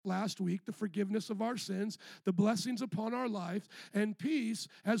last week, the forgiveness of our sins, the blessings upon our life, and peace,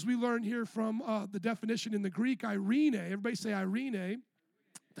 as we learned here from the definition in the Greek, eirene. Everybody say eirene.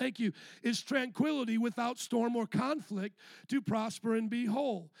 Thank you. Is tranquility without storm or conflict to prosper and be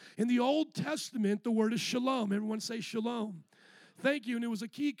whole. In the Old Testament, the word is shalom. Everyone say shalom. Thank you. And it was a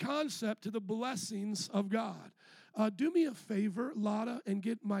key concept to the blessings of God. Do me a favor, Lotta, and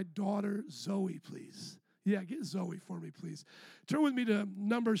get my daughter Zoe, please. Yeah, get Zoe for me, please. Turn with me to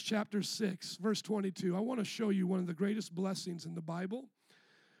Numbers chapter 6, verse 22. I want to show you one of the greatest blessings in the Bible.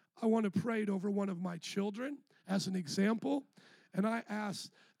 I want to pray it over one of my children as an example. And I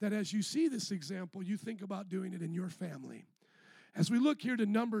ask that as you see this example, you think about doing it in your family. As we look here to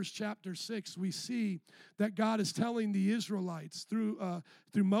Numbers chapter 6, we see that God is telling the Israelites through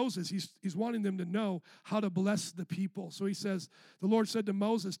Moses, he's wanting them to know how to bless the people. So he says, the Lord said to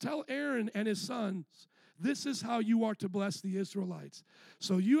Moses, tell Aaron and his sons, this is how you are to bless the Israelites.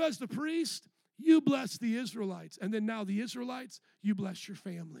 So you as the priest, you bless the Israelites. And then now the Israelites, you bless your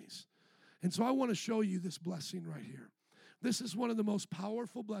families. And so I want to show you this blessing right here. This is one of the most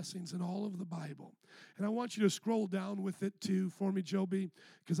powerful blessings in all of the Bible. And I want you to scroll down with it too for me, Joby,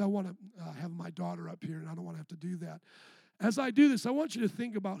 because I want to have my daughter up here and I don't want to have to do that. As I do this, I want you to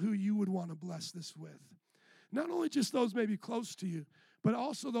think about who you would want to bless this with. Not only just those maybe close to you, but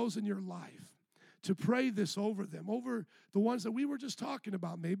also those in your life. To pray this over them, over the ones that we were just talking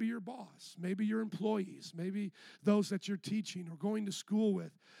about, maybe your boss, maybe your employees, maybe those that you're teaching or going to school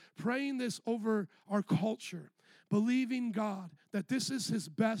with. Praying this over our culture, believing God that this is His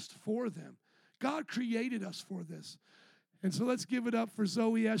best for them. God created us for this. And so let's give it up for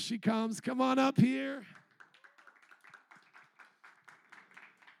Zoe as she comes. Come on up here.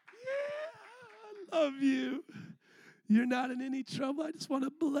 Yeah, I love you. You're not in any trouble. I just want to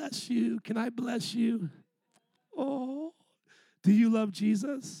bless you. Can I bless you? Oh, do you love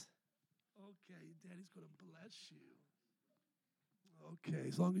Jesus? Okay, Daddy's going to bless you. Okay,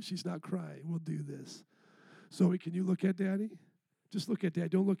 as long as she's not crying, we'll do this. Zoe, can you look at Daddy? Just look at Daddy.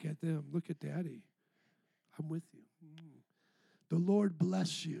 Don't look at them. Look at Daddy. I'm with you. The Lord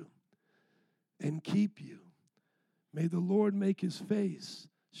bless you and keep you. May the Lord make His face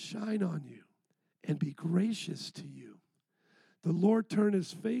shine on you and be gracious to you. The Lord turn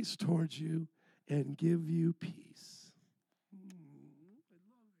His face towards you and give you peace. I love you.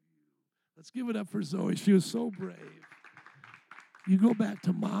 Let's give it up for Zoe. She was so brave. You go back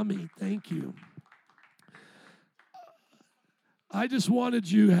to Mommy. Thank you. I just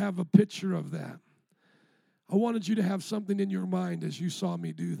wanted you to have a picture of that. I wanted you to have something in your mind as you saw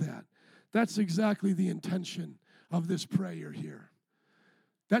me do that. That's exactly the intention of this prayer here.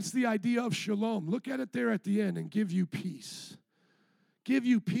 That's the idea of shalom. Look at it there at the end and give you peace. Give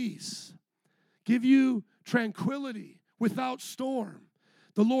you peace. Give you tranquility without storm.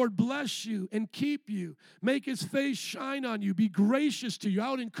 The Lord bless you and keep you. Make His face shine on you. Be gracious to you. I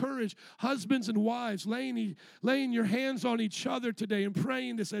would encourage husbands and wives laying your hands on each other today and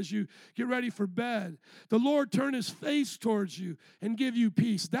praying this as you get ready for bed. The Lord turn His face towards you and give you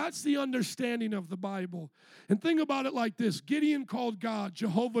peace. That's the understanding of the Bible. And think about it like this. Gideon called God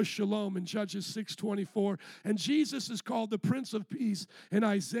Jehovah Shalom in Judges 6:24. And Jesus is called the Prince of Peace in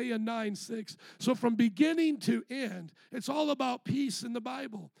Isaiah 9:6. So from beginning to end, it's all about peace in the Bible.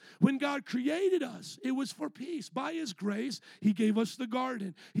 When God created us, it was for peace. By His grace, He gave us the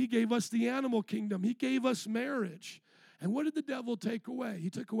garden. He gave us the animal kingdom. He gave us marriage. And what did the devil take away? He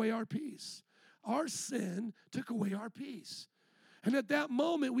took away our peace. Our sin took away our peace. And at that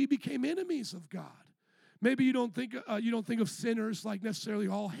moment, we became enemies of God. Maybe you don't think of sinners like necessarily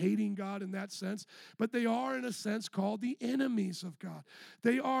all hating God in that sense, but they are in a sense called the enemies of God.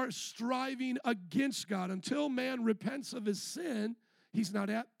 They are striving against God. Until man repents of his sin, he's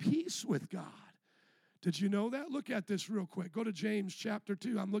not at peace with God. Did you know that? Look at this real quick. Go to James chapter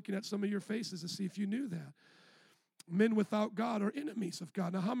 2. I'm looking at some of your faces to see if you knew that. Men without God are enemies of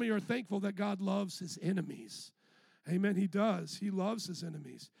God. Now, how many are thankful that God loves His enemies? Amen. He does. He loves His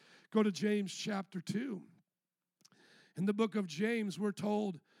enemies. Go to James chapter 2. In the book of James, we're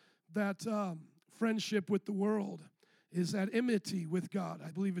told that friendship with the world is at enmity with God. I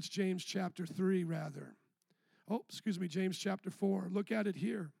believe it's James chapter 3, rather. James chapter 4. Look at it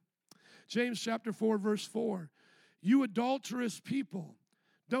here. James chapter 4, verse 4. You adulterous people,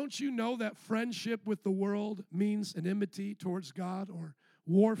 don't you know that friendship with the world means an enmity towards God or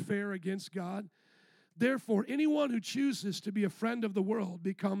warfare against God? Therefore, anyone who chooses to be a friend of the world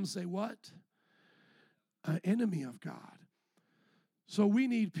becomes a what? An enemy of God. So we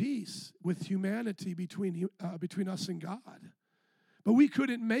need peace with humanity between us and God. But we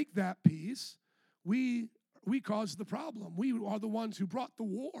couldn't make that peace. We we caused the problem. We are the ones who brought the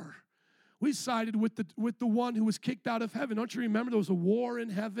war. We sided with the one who was kicked out of heaven. Don't you remember there was a war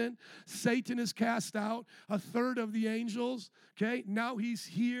in heaven? Satan is cast out, a third of the angels. Okay, now he's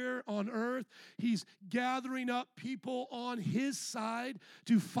here on earth. He's gathering up people on his side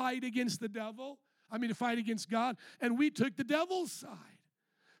to fight against the devil. To fight against God. And we took the devil's side.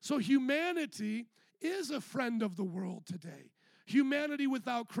 So humanity is a friend of the world today. Humanity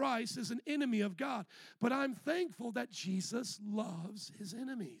without Christ is an enemy of God. But I'm thankful that Jesus loves his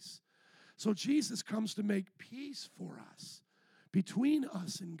enemies. So Jesus comes to make peace for us, between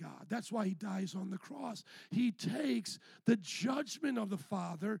us and God. That's why he dies on the cross. He takes the judgment of the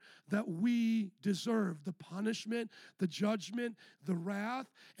Father that we deserve, the punishment, the judgment, the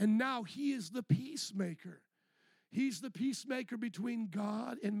wrath, and now he is the peacemaker. He's the peacemaker between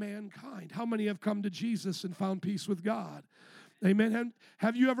God and mankind. How many have come to Jesus and found peace with God? Amen. And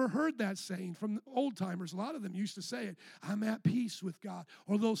have you ever heard that saying from the old timers? A lot of them used to say it, I'm at peace with God.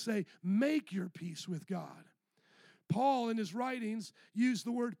 Or they'll say, make your peace with God. Paul, in his writings, used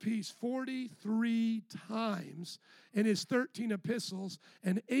the word peace 43 times in his 13 epistles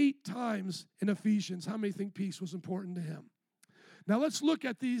and 8 times in Ephesians. How many think peace was important to him? Now, let's look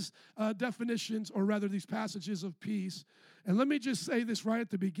at these definitions, or rather these passages of peace. And let me just say this right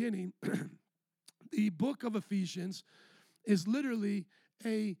at the beginning. The book of Ephesians is literally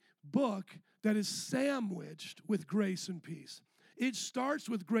a book that is sandwiched with grace and peace. It starts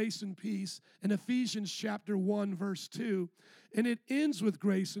with grace and peace in Ephesians chapter 1, verse 2, and it ends with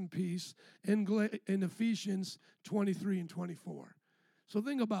grace and peace in Ephesians 23 and 24. So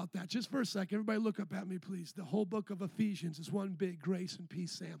think about that just for a second. Everybody look up at me, please. The whole book of Ephesians is one big grace and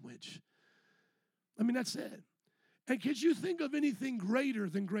peace sandwich. That's it. And could you think of anything greater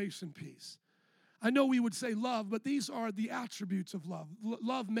than grace and peace? I know we would say love, but these are the attributes of love.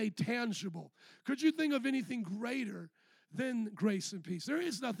 Love made tangible. Could you think of anything greater than grace and peace? There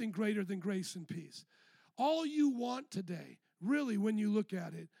is nothing greater than grace and peace. All you want today, really, when you look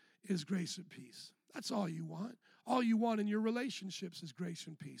at it, is grace and peace. That's all you want. All you want in your relationships is grace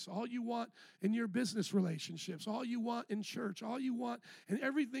and peace. All you want in your business relationships, all you want in church, all you want in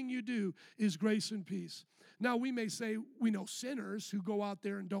everything you do is grace and peace. Now, we may say we know sinners who go out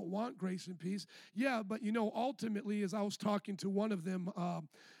there and don't want grace and peace. Yeah, but ultimately, as I was talking to one of them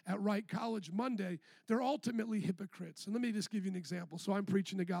at Wright College Monday, they're ultimately hypocrites. And let me just give you an example. So I'm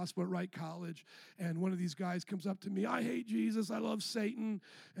preaching the gospel at Wright College, and one of these guys comes up to me, I hate Jesus, I love Satan.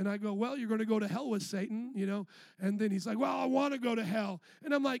 And I go, well, you're going to go to hell with Satan, And then he's like, well, I want to go to hell.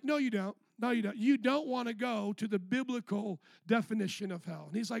 And I'm like, no, you don't. No, you don't. You don't want to go to the biblical definition of hell.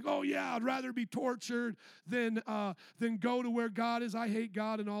 And he's like, oh, yeah, I'd rather be tortured than go to where God is. I hate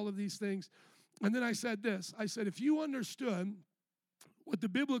God and all of these things. And then I said this. I said, if you understood what the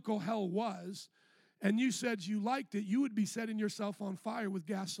biblical hell was and you said you liked it, you would be setting yourself on fire with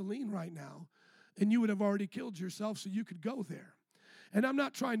gasoline right now. And you would have already killed yourself so you could go there. And I'm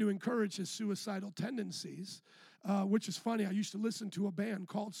not trying to encourage his suicidal tendencies, which is funny. I used to listen to a band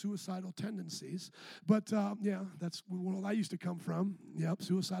called Suicidal Tendencies. But, that's the world I used to come from. Yep,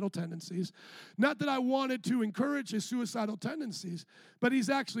 suicidal tendencies. Not that I wanted to encourage his suicidal tendencies, but he's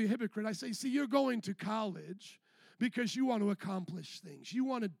actually a hypocrite. I say, see, you're going to college because you want to accomplish things. You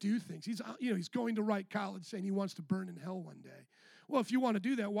want to do things. He's going to Wright College saying he wants to burn in hell one day. Well, if you want to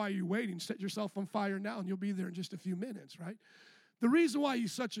do that, why are you waiting? Set yourself on fire now, and you'll be there in just a few minutes, right? The reason why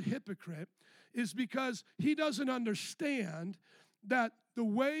he's such a hypocrite is because he doesn't understand that the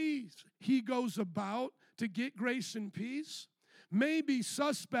way he goes about to get grace and peace may be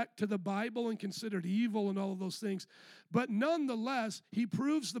suspect to the Bible and considered evil and all of those things, but nonetheless, he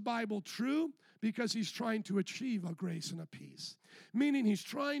proves the Bible true because he's trying to achieve a grace and a peace. Meaning he's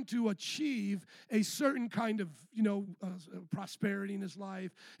trying to achieve a certain kind of, prosperity in his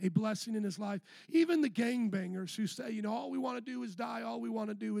life, a blessing in his life. Even the gangbangers who say, all we want to do is die, all we want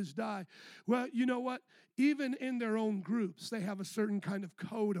to do is die. Well, you know what? Even in their own groups, they have a certain kind of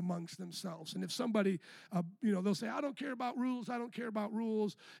code amongst themselves. And if somebody, they'll say, I don't care about rules, I don't care about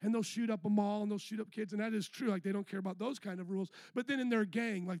rules, and they'll shoot up a mall and they'll shoot up kids, and that is true. Like, they don't care about those kind of rules. But then in their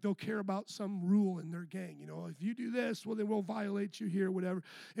gang, like, they'll care about some rule in their gang. If you do this, well, then we'll violate you here, whatever.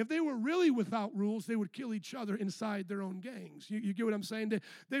 If they were really without rules, they would kill each other inside their own gangs. You get what I'm saying?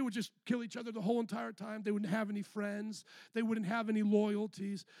 They would just kill each other the whole entire time. They wouldn't have any friends. They wouldn't have any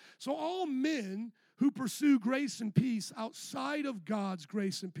loyalties. So all men who pursue grace and peace outside of God's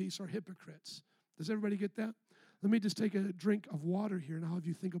grace and peace are hypocrites. Does everybody get that? Let me just take a drink of water here, and I'll have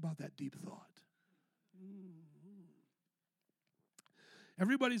you think about that deep thought.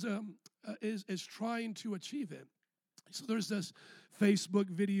 Everybody's is trying to achieve it. So there's this Facebook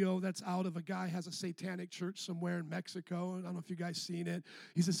video that's out of a guy has a satanic church somewhere in Mexico. I don't know if you guys seen it.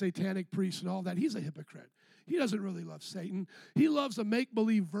 He's a satanic priest and all that. He's a hypocrite. He doesn't really love Satan. He loves a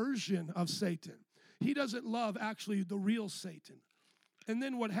make-believe version of Satan. He doesn't love actually the real Satan. And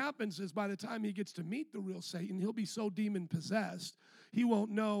then what happens is by the time he gets to meet the real Satan, he'll be so demon-possessed, he won't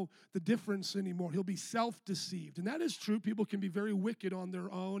know the difference anymore. He'll be self-deceived. And that is true. People can be very wicked on their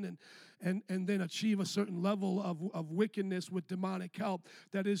own and then achieve a certain level of wickedness with demonic help.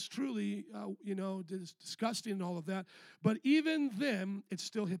 That is truly, disgusting and all of that. But even then, it's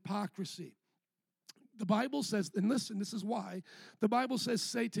still hypocrisy. The Bible says, and listen, this is why, the Bible says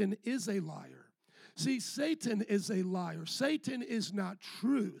Satan is a liar. See, Satan is a liar. Satan is not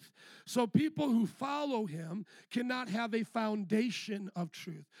truth. So people who follow him cannot have a foundation of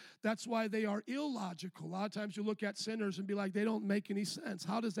truth. That's why they are illogical. A lot of times you look at sinners and be like, they don't make any sense.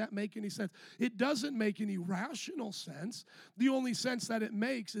 How does that make any sense? It doesn't make any rational sense. The only sense that it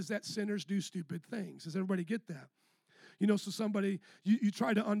makes is that sinners do stupid things. Does everybody get that? So somebody, you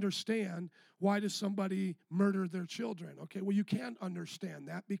try to understand, why does somebody murder their children? Okay, well, you can't understand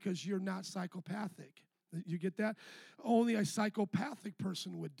that because you're not psychopathic. You get that? Only a psychopathic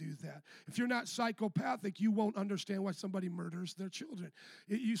person would do that. If you're not psychopathic, you won't understand why somebody murders their children.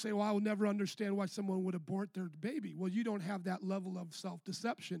 You say, well, I will never understand why someone would abort their baby. Well, you don't have that level of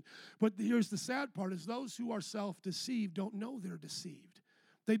self-deception. But here's the sad part is those who are self-deceived don't know they're deceived.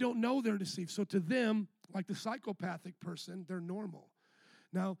 They don't know they're deceived. So to them, like the psychopathic person, they're normal.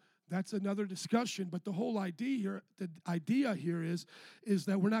 Now, that's another discussion, but the whole idea here is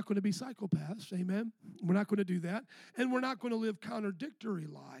that we're not going to be psychopaths, amen? We're not going to do that, and we're not going to live contradictory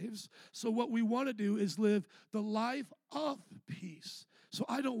lives. So what we want to do is live the life of peace. So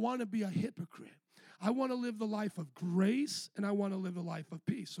I don't want to be a hypocrite. I want to live the life of grace, and I want to live the life of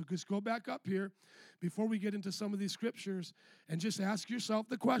peace. So just go back up here before we get into some of these scriptures and just ask yourself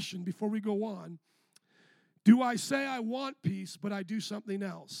the question before we go on. Do I say I want peace, but I do something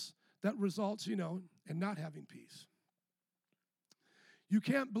else that results, in not having peace? You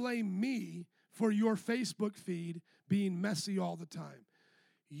can't blame me for your Facebook feed being messy all the time.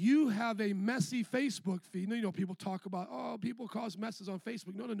 You have a messy Facebook feed. People talk about, people cause messes on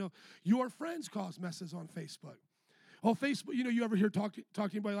Facebook. No. Your friends cause messes on Facebook. Oh, Facebook, you ever hear talking to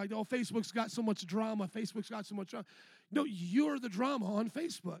anybody like, oh, Facebook's got so much drama. Facebook's got so much drama. No, you're the drama on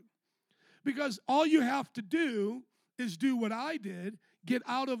Facebook. Because all you have to do is do what I did, get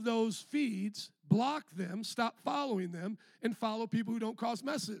out of those feeds, block them, stop following them, and follow people who don't cause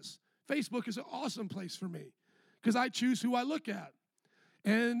messes. Facebook is an awesome place for me because I choose who I look at.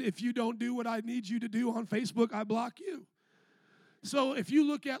 And if you don't do what I need you to do on Facebook, I block you. So if you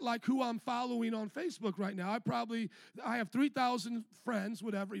look at like who I'm following on Facebook right now, I have 3,000 friends,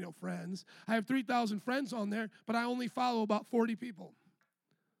 friends. I have 3,000 friends on there, but I only follow about 40 people.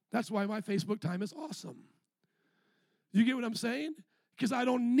 That's why my Facebook time is awesome. You get what I'm saying? Because I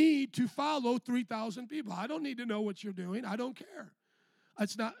don't need to follow 3,000 people. I don't need to know what you're doing. I don't care.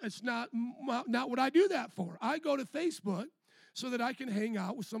 It's not what I do that for. I go to Facebook so that I can hang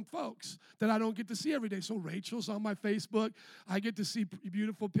out with some folks that I don't get to see every day. So Rachel's on my Facebook. I get to see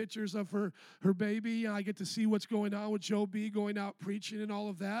beautiful pictures of her baby. I get to see what's going on with Joe B going out preaching and all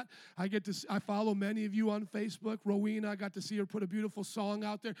of that. I follow many of you on Facebook. Rowena, I got to see her put a beautiful song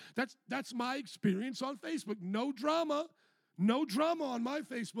out there. That's my experience on Facebook. No drama. No drama on my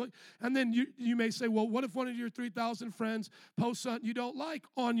Facebook. And then you may say, well, what if one of your 3,000 friends posts something you don't like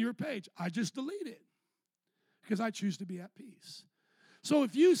on your page? I just delete it because I choose to be at peace. So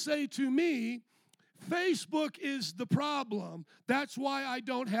if you say to me, Facebook is the problem, that's why I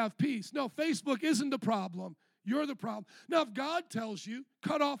don't have peace. No, Facebook isn't the problem. You're the problem. Now, if God tells you,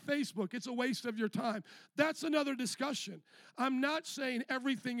 cut off Facebook, it's a waste of your time, that's another discussion. I'm not saying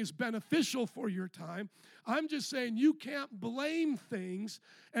everything is beneficial for your time. I'm just saying you can't blame things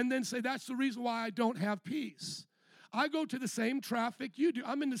and then say that's the reason why I don't have peace. I go to the same traffic you do.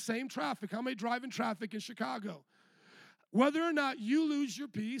 I'm in the same traffic. How many drive in traffic in Chicago? Whether or not you lose your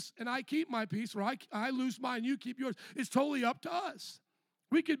peace and I keep my peace, or I lose mine, you keep yours, it's totally up to us.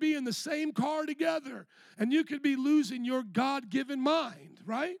 We could be in the same car together, and you could be losing your God-given mind,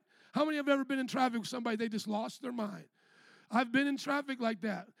 right? How many have ever been in traffic with somebody, they just lost their mind? I've been in traffic like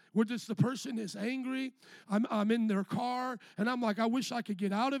that, where just the person is angry. I'm in their car, and I'm like, I wish I could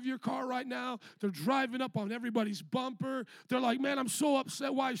get out of your car right now. They're driving up on everybody's bumper. They're like, man, I'm so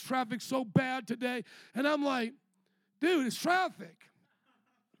upset. Why is traffic so bad today? And I'm like, dude, it's traffic.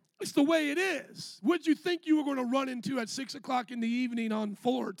 It's the way it is. What'd you think you were going to run into at 6 o'clock in the evening on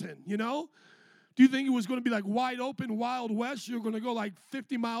Fullerton, Do you think it was going to be like wide open, Wild West? You're going to go like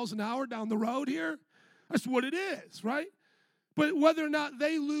 50 miles an hour down the road here? That's what it is, right? But whether or not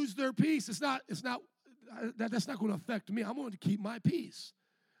they lose their peace, that's not going to affect me. I'm going to keep my peace.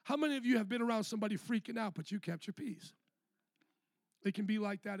 How many of you have been around somebody freaking out, but you kept your peace? It can be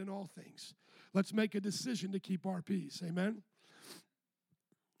like that in all things. Let's make a decision to keep our peace. Amen?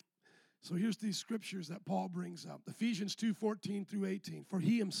 So here's these scriptures that Paul brings up. Ephesians 2:14 through 18. For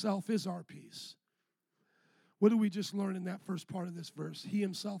he himself is our peace. What do we just learn in that first part of this verse? He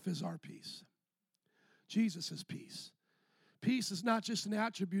himself is our peace. Jesus is peace. Peace is not just an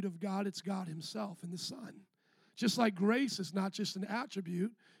attribute of God, it's God himself and the Son. Just like grace is not just an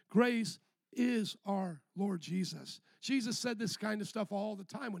attribute, grace is our Lord Jesus. Jesus said this kind of stuff all the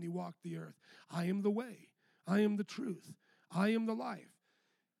time when he walked the earth. I am the way. I am the truth. I am the life.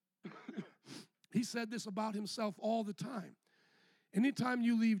 He said this about himself all the time. Anytime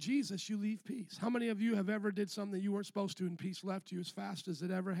you leave Jesus, you leave peace. How many of you have ever did something you weren't supposed to and peace left you as fast as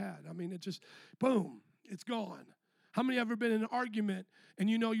it ever had? I mean, it just, boom, it's gone. How many have ever been in an argument and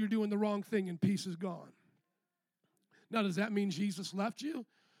you know you're doing the wrong thing and peace is gone? Now, does that mean Jesus left you?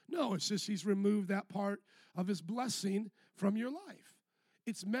 No, it's just he's removed that part of his blessing from your life.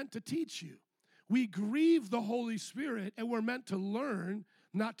 It's meant to teach you. We grieve the Holy Spirit, and we're meant to learn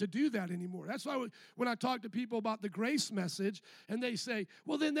not to do that anymore. That's why when I talk to people about the grace message, and they say,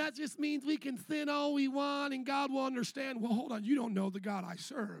 well, then that just means we can sin all we want and God will understand. Well, hold on, you don't know the God I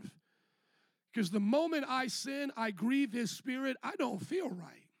serve. Because the moment I sin, I grieve his spirit, I don't feel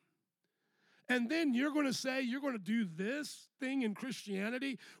right. And then you're going to say you're going to do this thing in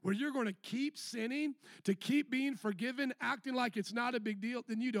Christianity where you're going to keep sinning, to keep being forgiven, acting like it's not a big deal,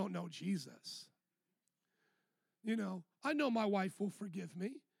 then you don't know Jesus. You know, I know my wife will forgive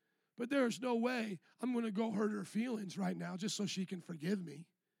me, but there's no way I'm going to go hurt her feelings right now just so she can forgive me.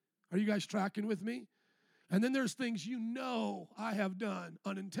 Are you guys tracking with me? And then there's things you know I have done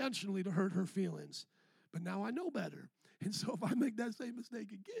unintentionally to hurt her feelings, but now I know better. And so if I make that same mistake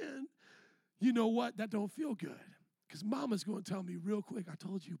again, you know what? That don't feel good. Because mama's going to tell me real quick, I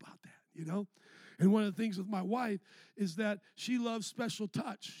told you about that, you know? And one of the things with my wife is that she loves special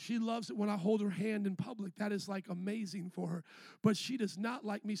touch. She loves it when I hold her hand in public. That is like amazing for her. But she does not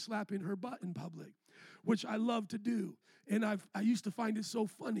like me slapping her butt in public, which I love to do. And I used to find it so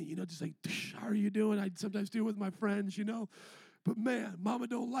funny, you know, just like, how are you doing? I sometimes do it with my friends, you know? But man, mama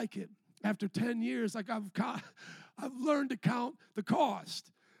don't like it. After 10 years, like I've learned to count the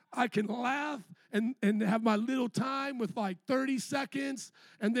cost. I can laugh and have my little time with like 30 seconds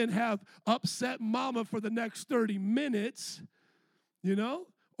and then have upset mama for the next 30 minutes, you know?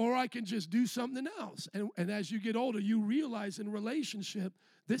 Or I can just do something else. And as you get older, you realize in relationship,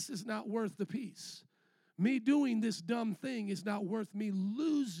 this is not worth the peace. Me doing this dumb thing is not worth me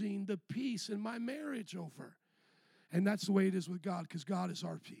losing the peace in my marriage over. And that's the way it is with God, because God is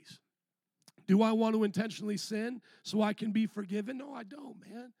our peace. Do I want to intentionally sin so I can be forgiven? No, I don't,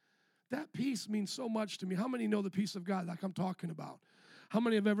 man. That peace means so much to me. How many know the peace of God like I'm talking about? How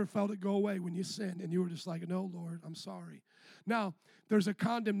many have ever felt it go away when you sinned and you were just like, no, Lord, I'm sorry. Now, there's a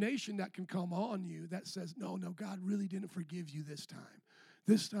condemnation that can come on you that says, no, God really didn't forgive you this time.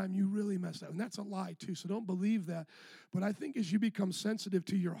 This time you really messed up. And that's a lie too, so don't believe that. But I think as you become sensitive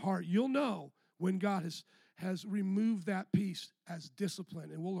to your heart, you'll know when God has removed that peace as discipline.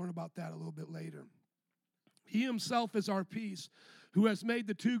 And we'll learn about that a little bit later. He himself is our peace, who has made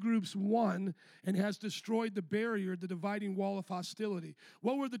the two groups one and has destroyed the barrier, the dividing wall of hostility.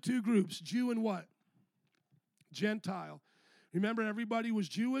 What were the two groups? Jew and what? Gentile. Remember, everybody was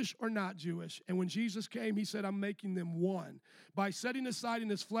Jewish or not Jewish. And when Jesus came, he said, I'm making them one. By setting aside in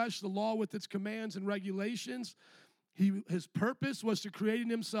his flesh the law with its commands and regulations, his purpose was to create in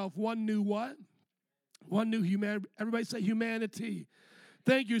himself one new what? One new humanity. Everybody say humanity.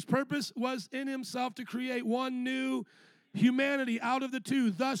 Thank you. His purpose was in himself to create one new humanity out of the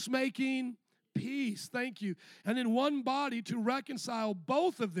two, thus making peace. Thank you. And in one body to reconcile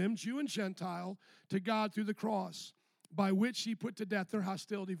both of them, Jew and Gentile, to God through the cross, by which he put to death their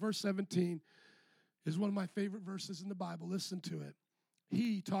hostility. Verse 17 is one of my favorite verses in the Bible. Listen to it.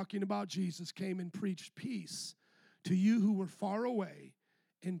 He, talking about Jesus, came and preached peace to you who were far away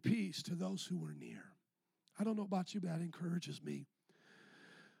and peace to those who were near. I don't know about you, but that encourages me.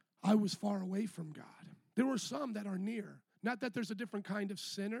 I was far away from God. There were some that are near. Not that there's a different kind of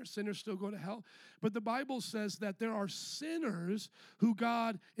sinner. Sinners still go to hell. But the Bible says that there are sinners who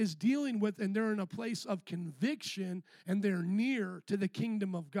God is dealing with, and they're in a place of conviction, and they're near to the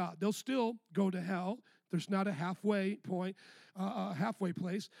kingdom of God. They'll still go to hell. There's not a halfway point, halfway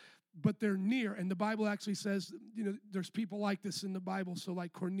place, but they're near. And the Bible actually says, you know, there's people like this in the Bible. So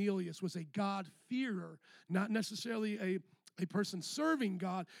like Cornelius was a God-fearer, not necessarily a person serving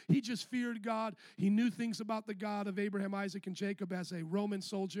God. He just feared God. He knew things about the God of Abraham, Isaac, and Jacob as a Roman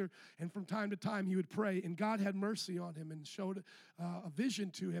soldier. And from time to time, he would pray. And God had mercy on him and showed a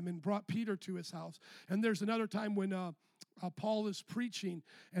vision to him and brought Peter to his house. And there's another time when Paul is preaching,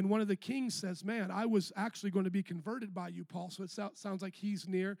 and one of the kings says, man, I was actually going to be converted by you, Paul. So it sounds like he's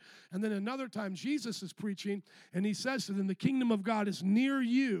near. And then another time, Jesus is preaching, and he says to them, the kingdom of God is near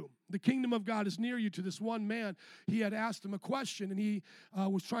you. The kingdom of God is near you. To this one man, he had asked him a question, and he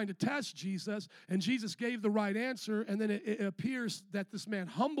was trying to test Jesus, and Jesus gave the right answer, and then it appears that this man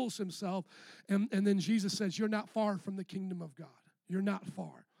humbles himself, and then Jesus says, you're not far from the kingdom of God. You're not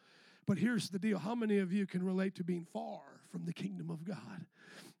far. But here's the deal. How many of you can relate to being far from the kingdom of God?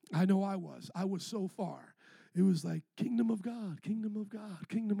 I know I was. I was so far. It was like, kingdom of God, kingdom of God,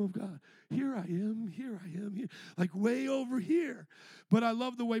 kingdom of God. Here I am, here. Like way over here. But I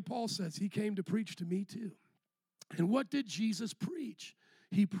love the way Paul says he came to preach to me too. And what did Jesus preach?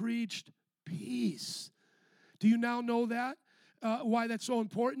 He preached peace. Do you now know that? Why that's so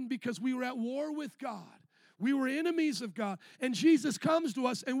important? Because we were at war with God. We were enemies of God. And Jesus comes to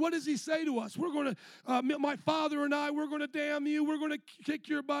us, and what does he say to us? We're going to, my Father and I, we're going to damn you. We're going to kick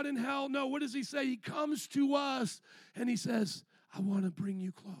your butt in hell. No, what does he say? He comes to us, and he says, I want to bring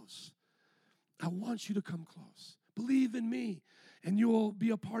you close. I want you to come close. Believe in me, and you will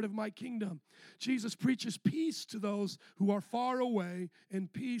be a part of my kingdom. Jesus preaches peace to those who are far away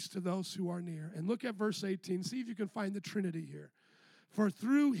and peace to those who are near. And look at verse 18. See if you can find the Trinity here. For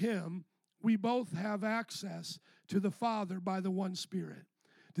through him, we both have access to the Father by the one Spirit.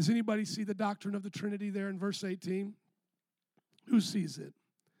 Does anybody see the doctrine of the Trinity there in verse 18? Who sees it?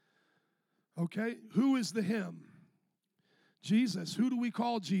 Okay, who is the him? Jesus. Who do we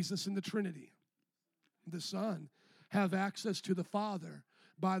call Jesus in the Trinity? The Son. Have access to the Father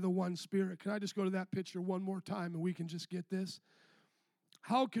by the one Spirit. Can I just go to that picture one more time and we can just get this?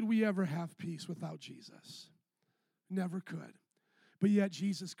 How could we ever have peace without Jesus? Never could. But yet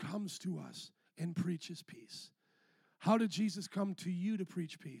Jesus comes to us and preaches peace. How did Jesus come to you to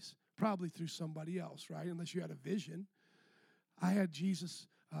preach peace? Probably through somebody else, right? Unless you had a vision. I had Jesus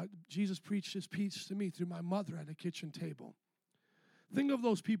preached his peace to me through my mother at a kitchen table. Think of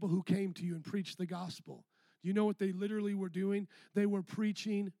those people who came to you and preached the gospel. You know what they literally were doing? They were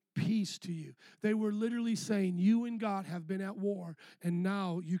preaching peace to you. They were literally saying, you and God have been at war, and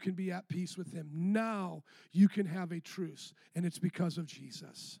now you can be at peace with him. Now you can have a truce, and it's because of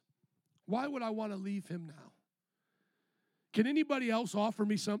Jesus. Why would I want to leave him now? Can anybody else offer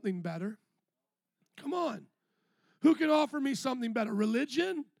me something better? Come on. Who can offer me something better?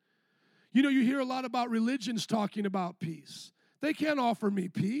 Religion? You know, you hear a lot about religions talking about peace. They can't offer me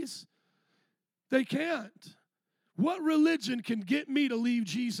peace. They can't. What religion can get me to leave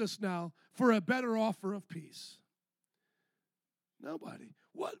Jesus now for a better offer of peace? Nobody.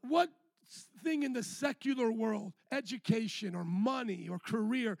 What thing in the secular world, education or money or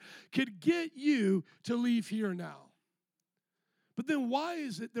career, could get you to leave here now? But then why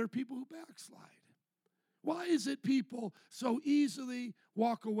is it there are people who backslide? Why is it people so easily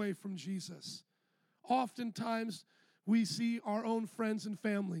walk away from Jesus? Oftentimes, we see our own friends and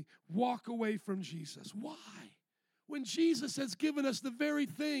family walk away from Jesus. Why? When Jesus has given us the very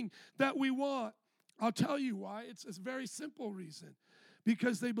thing that we want. I'll tell you why. It's a very simple reason.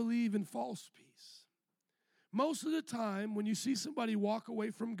 Because they believe in false peace. Most of the time, when you see somebody walk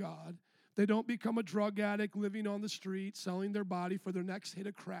away from God, they don't become a drug addict living on the street, selling their body for their next hit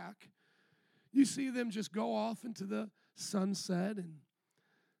of crack. You see them just go off into the sunset and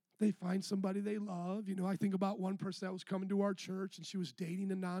they find somebody they love. You know, I think about one person that was coming to our church and she was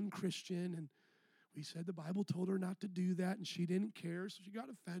dating a non-Christian, and we said the Bible told her not to do that, and she didn't care, so she got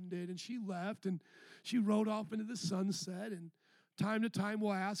offended and she left and she rode off into the sunset. And time to time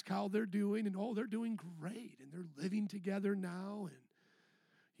we'll ask how they're doing, and oh, they're doing great and they're living together now. And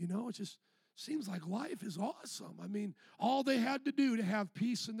you know, it just seems like life is awesome. I mean, all they had to do to have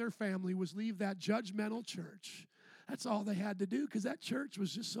peace in their family was leave that judgmental church. That's all they had to do, because that church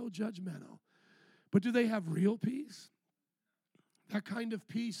was just so judgmental. But do they have real peace? That kind of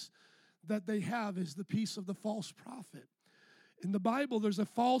peace that they have is the peace of the false prophet. In the Bible, there's a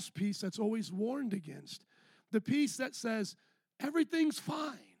false peace that's always warned against. The peace that says, everything's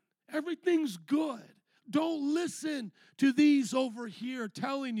fine, everything's good. Don't listen to these over here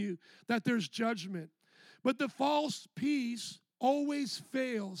telling you that there's judgment. But the false peace always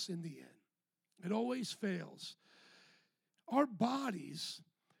fails in the end. It always fails. Our bodies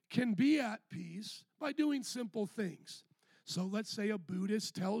can be at peace by doing simple things. So let's say a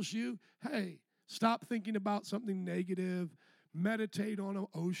Buddhist tells you, hey, stop thinking about something negative, meditate on an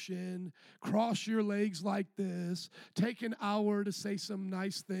ocean, cross your legs like this, take an hour to say some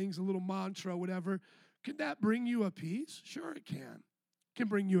nice things, a little mantra, whatever. Can that bring you a peace? Sure it can. It can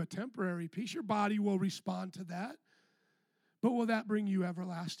bring you a temporary peace. Your body will respond to that. But will that bring you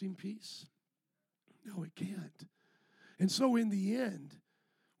everlasting peace? No, it can't. And so in the end,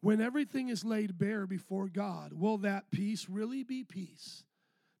 when everything is laid bare before God, will that peace really be peace?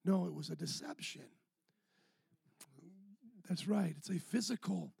 No, it was a deception. That's right. It's a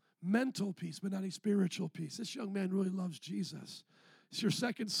physical, mental peace, but not a spiritual peace. This young man really loves Jesus. It's your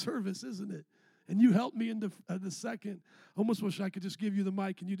second service, isn't it? And you helped me in the second. I almost wish I could just give you the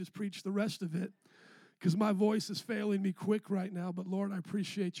mic and you just preach the rest of it, because my voice is failing me quick right now. But Lord, I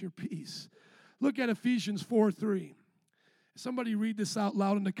appreciate your peace. Look at Ephesians 4:3. Somebody read this out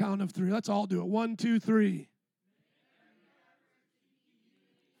loud on the count of 3. Let's all do it. 1, 2, 3.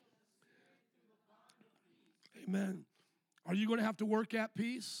 Amen. Are you going to have to work at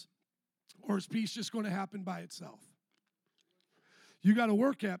peace? Or is peace just going to happen by itself? You got to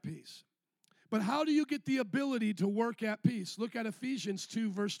work at peace. But how do you get the ability to work at peace? Look at Ephesians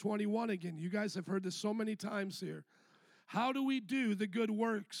 2, verse 21 again. You guys have heard this so many times here. How do we do the good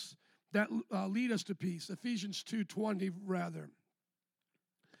works that lead us to peace? Ephesians 2:20, rather.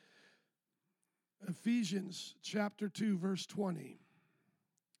 Ephesians chapter 2, verse 20.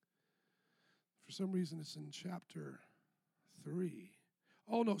 For some reason, it's in chapter 3.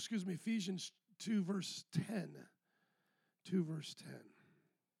 Oh, no, excuse me. Ephesians 2, verse 10. 2, verse 10.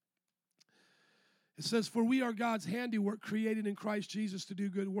 It says, "For we are God's handiwork, created in Christ Jesus to do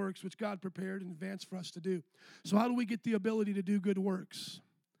good works, which God prepared in advance for us to do." So how do we get the ability to do good works?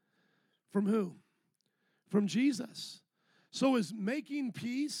 From who? From Jesus. So is making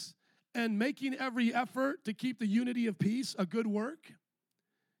peace and making every effort to keep the unity of peace a good work?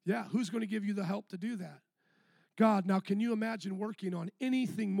 Yeah, who's going to give you the help to do that? God. Now, can you imagine working on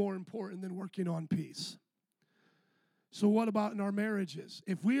anything more important than working on peace? So what about in our marriages?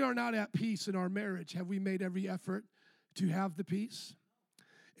 If we are not at peace in our marriage, have we made every effort to have the peace?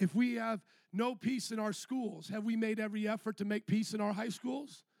 If we have no peace in our schools, have we made every effort to make peace in our high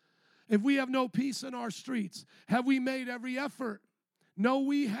schools? If we have no peace in our streets, have we made every effort? No,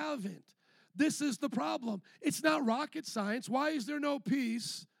 we haven't. This is the problem. It's not rocket science. Why is there no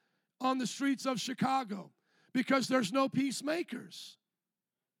peace on the streets of Chicago? Because there's no peacemakers.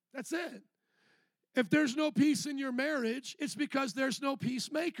 That's it. If there's no peace in your marriage, it's because there's no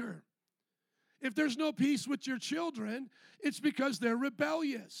peacemaker. If there's no peace with your children, it's because they're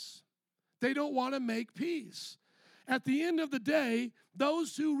rebellious. They don't want to make peace. At the end of the day,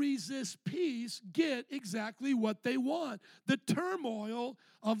 those who resist peace get exactly what they want, the turmoil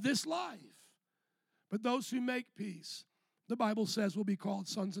of this life. But those who make peace, the Bible says, will be called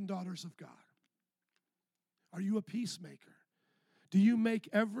sons and daughters of God. Are you a peacemaker? Do you make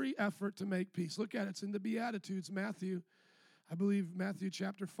every effort to make peace? Look at it. It's in the Beatitudes, Matthew. I believe Matthew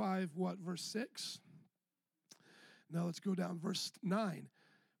chapter 5, verse 6? Now let's go down, verse 9.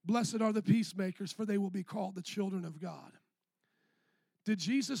 "Blessed are the peacemakers, for they will be called the children of God." Did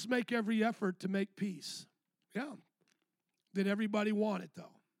Jesus make every effort to make peace? Yeah. Did everybody want it,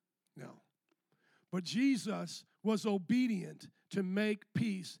 though? No. But Jesus was obedient to make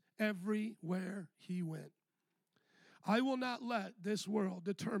peace everywhere he went. I will not let this world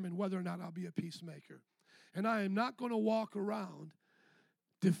determine whether or not I'll be a peacemaker. And I am not going to walk around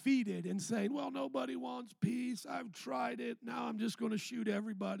defeated and saying, well, nobody wants peace. I've tried it. Now I'm just going to shoot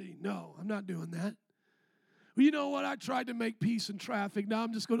everybody. No, I'm not doing that. Well, you know what? I tried to make peace in traffic. Now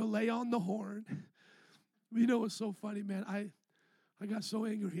I'm just going to lay on the horn. You know what's so funny, man? I got so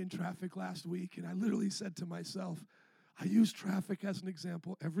angry in traffic last week, and I literally said to myself, I use traffic as an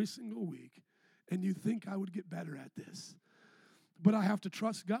example every single week, and you think I would get better at this. But I have to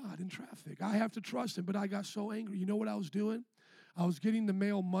trust God in traffic. I have to trust him, but I got so angry. You know what I was doing? I was getting the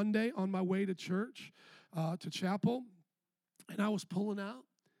mail Monday on my way to church, to chapel, and I was pulling out,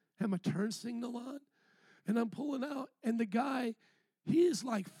 had my turn signal on, and I'm pulling out, and the guy, he is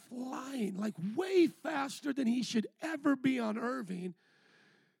like flying, like way faster than he should ever be on Irving.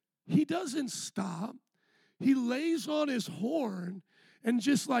 He doesn't stop. He lays on his horn and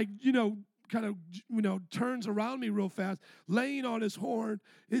just like, kind of, turns around me real fast, laying on his horn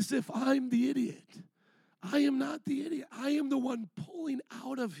as if I'm the idiot. I am not the idiot. I am the one pulling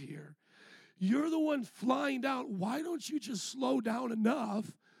out of here. You're the one flying down. Why don't you just slow down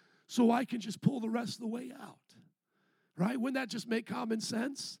enough so I can just pull the rest of the way out? Right? Wouldn't that just make common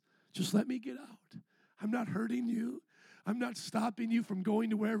sense? Just let me get out. I'm not hurting you. I'm not stopping you from going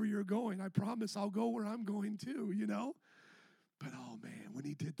to wherever you're going. I promise I'll go where I'm going to, But oh man, when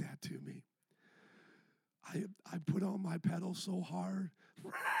he did that to me, I put on my pedal so hard,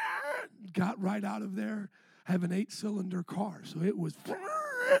 got right out of there. I have an 8-cylinder car, so it was,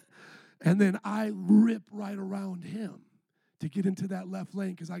 and then I rip right around him to get into that left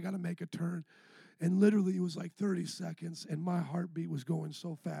lane because I got to make a turn. And literally, it was like 30 seconds, and my heartbeat was going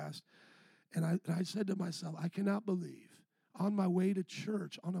so fast. And I said to myself, I cannot believe on my way to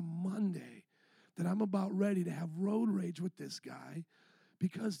church on a Monday that I'm about ready to have road rage with this guy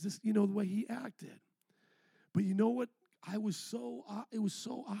because this, the way he acted. But you know what? It was so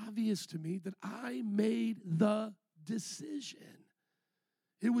obvious to me that I made the decision.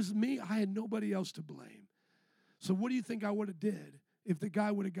 It was me. I had nobody else to blame. So what do you think I would have did if the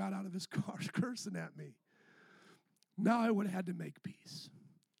guy would have got out of his car cursing at me? Now I would have had to make peace.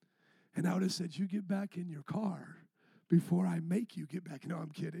 And I would have said, you get back in your car before I make you get back. No, I'm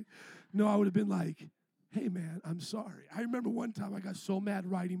kidding. No, I would have been like, hey, man, I'm sorry. I remember one time I got so mad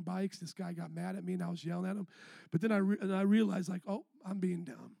riding bikes. This guy got mad at me, and I was yelling at him. But then I realized, like, oh, I'm being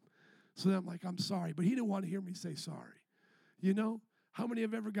dumb. So then I'm like, I'm sorry. But he didn't want to hear me say sorry. How many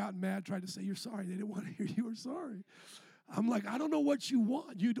have ever gotten mad, tried to say you're sorry? They didn't want to hear you were sorry. I'm like, I don't know what you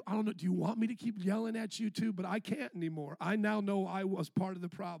want. I don't know. Do you want me to keep yelling at you too? But I can't anymore. I now know I was part of the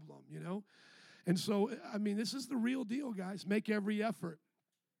problem, And so, this is the real deal, guys. Make every effort.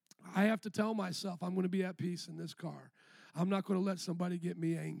 I have to tell myself I'm going to be at peace in this car. I'm not going to let somebody get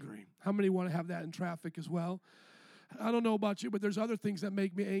me angry. How many want to have that in traffic as well? I don't know about you, but there's other things that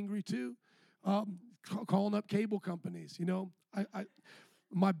make me angry too. Calling up cable companies,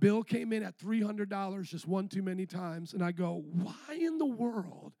 my bill came in at $300 just one too many times, and I go, why in the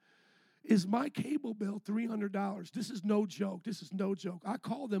world is my cable bill $300? This is no joke. I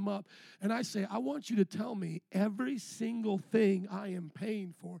call them up, and I say, I want you to tell me every single thing I am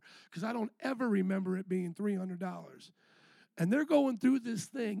paying for because I don't ever remember it being $300. And they're going through this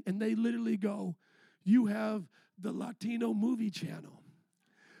thing, and they literally go, you have the Latino movie channel.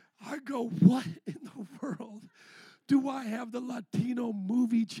 I go, what in the world do I have the Latino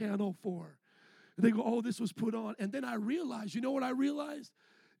movie channel for? And they go, oh, this was put on. And then I realized, you know what I realized?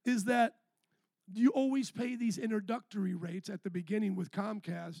 Is that you always pay these introductory rates at the beginning with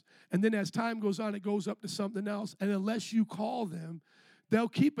Comcast, and then as time goes on, it goes up to something else, and unless you call them, they'll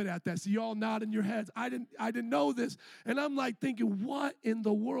keep it at that. So you all nodding your heads. I didn't know this. And I'm like thinking, what in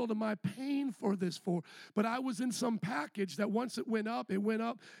the world am I paying for this for? But I was in some package that once it went up.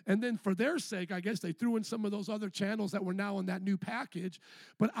 And then for their sake, I guess they threw in some of those other channels that were now in that new package.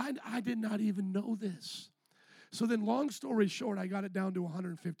 But I did not even know this. So then, long story short, I got it down to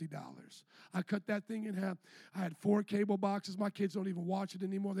 $150. I cut that thing in half. I had 4 cable boxes. My kids don't even watch it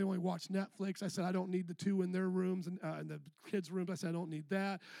anymore. They only watch Netflix. I said, I don't need the 2 in their rooms and in the kids' rooms. I said, I don't need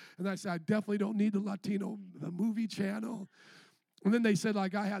that. And I said, I definitely don't need the movie channel. And then they said,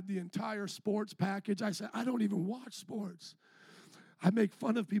 like, I had the entire sports package. I said, I don't even watch sports. I make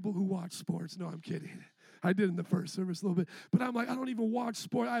fun of people who watch sports. No, I'm kidding. I did in the first service a little bit. But I'm like, I don't even watch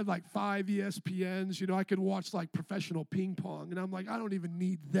sport. I have like 5 ESPNs. I could watch like professional ping pong. And I'm like, I don't even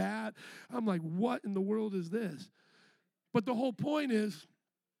need that. I'm like, what in the world is this? But the whole point is,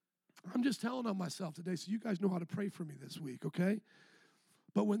 I'm just telling on myself today, so you guys know how to pray for me this week, okay?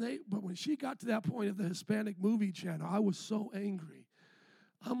 But when she got to that point of the Hispanic movie channel, I was so angry.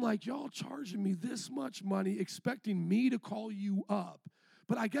 I'm like, y'all charging me this much money, expecting me to call you up.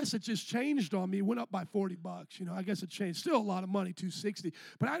 But I guess it just changed on me. It went up by $40. I guess it changed. Still a lot of money, $260.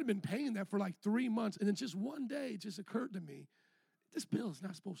 But I had been paying that for like 3 months. And then just one day, it just occurred to me, this bill is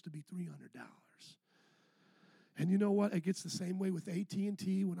not supposed to be $300. And you know what? It gets the same way with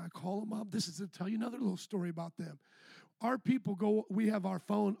AT&T when I call them up. This is to tell you another little story about them. Our people we have our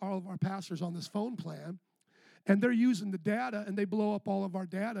phone, all of our pastors on this phone plan. And they're using the data, and they blow up all of our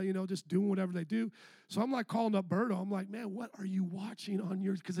data, just doing whatever they do. So I'm like calling up Berto. I'm like, man, what are you watching on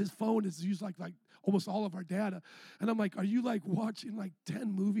yours? Because his phone is used like almost all of our data. And I'm like, are you like watching like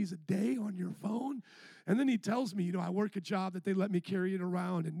 10 movies a day on your phone? And then he tells me, I work a job that they let me carry it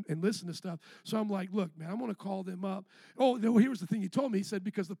around and listen to stuff. So I'm like, look, man, I'm going to call them up. Oh, here's the thing he told me. He said,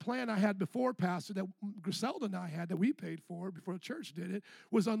 because the plan I had before, Pastor, that Griselda and I had that we paid for before the church did it,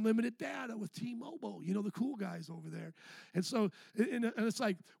 was unlimited data with T-Mobile, the cool guys over there. And so, and it's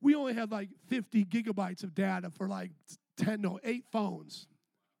like, we only had like 50 gigabytes of data for like 8 phones.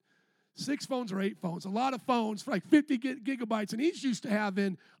 6 phones or 8 phones. A lot of phones for like 50 gigabytes. And he's used to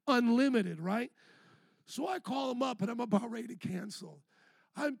having unlimited, right? So I call him up, and I'm about ready to cancel.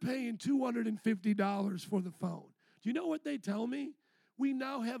 I'm paying $250 for the phone. Do you know what they tell me? We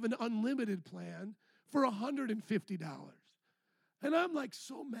now have an unlimited plan for $150. And I'm like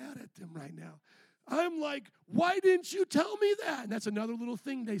so mad at them right now. I'm like, why didn't you tell me that? And that's another little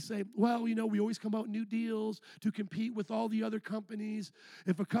thing they say. Well, we always come out with new deals to compete with all the other companies.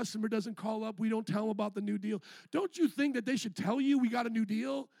 If a customer doesn't call up, we don't tell them about the new deal. Don't you think that they should tell you we got a new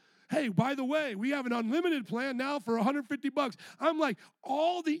deal? Hey, by the way, we have an unlimited plan now for $150. I'm like,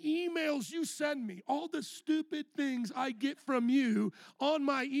 all the emails you send me, all the stupid things I get from you on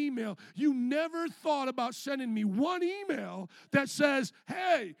my email, you never thought about sending me one email that says,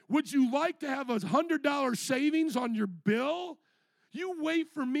 hey, would you like to have $100 savings on your bill? You wait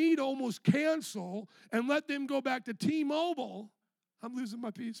for me to almost cancel and let them go back to T-Mobile. I'm losing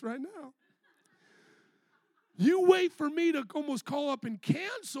my peace right now. You wait for me to almost call up and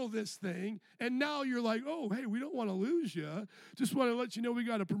cancel this thing, and now you're like, oh, hey, we don't want to lose you. Just want to let you know we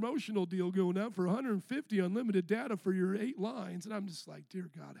got a promotional deal going on for $150 unlimited data for your 8 lines. And I'm just like,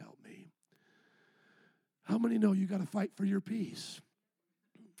 dear God, help me. How many know you got to fight for your peace?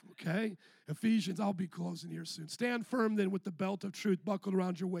 Okay? Ephesians, I'll be closing here soon. Stand firm then with the belt of truth buckled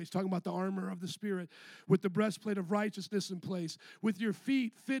around your waist, talking about the armor of the Spirit, with the breastplate of righteousness in place, with your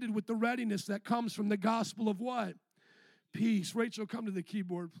feet fitted with the readiness that comes from the gospel of what? Peace. Rachel, come to the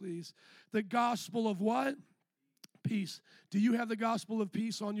keyboard, please. The gospel of what? Peace. Do you have the gospel of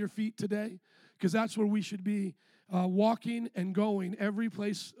peace on your feet today? Because that's where we should be walking and going. Every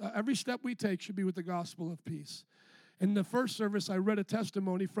place, every step we take should be with the gospel of peace. In the first service, I read a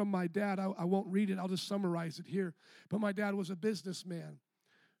testimony from my dad. I won't read it. I'll just summarize it here. But my dad was a businessman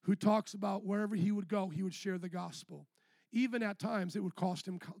who talks about wherever he would go, he would share the gospel. Even at times, it would cost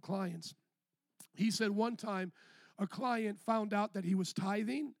him clients. He said one time, a client found out that he was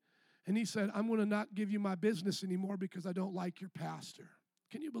tithing, and he said, I'm going to not give you my business anymore because I don't like your pastor.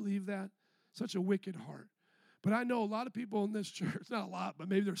 Can you believe that? Such a wicked heart. But I know a lot of people in this church, not a lot, but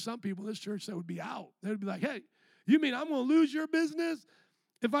maybe there's some people in this church that would be out. They would be like, hey, you mean I'm going to lose your business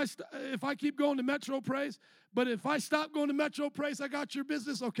if I keep going to Metro Praise? But if I stop going to Metro Praise, I got your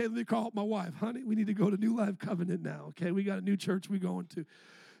business? Okay, let me call up my wife. Honey, we need to go to New Life Covenant now, okay? We got a new church we're going to.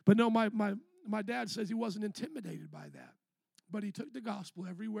 But no, my dad says he wasn't intimidated by that. But he took the gospel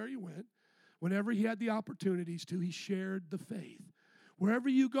everywhere he went. Whenever he had the opportunities to, he shared the faith. Wherever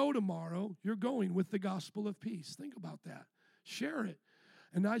you go tomorrow, you're going with the gospel of peace. Think about that. Share it.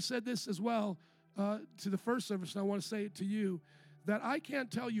 And I said this as well to the first service, and I want to say it to you, that I can't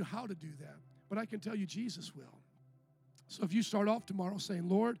tell you how to do that, but I can tell you Jesus will. So if you start off tomorrow saying,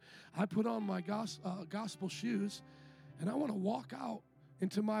 Lord, I put on my gospel shoes, and I want to walk out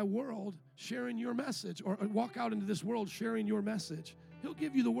into my world sharing your message, or walk out into this world sharing your message, He'll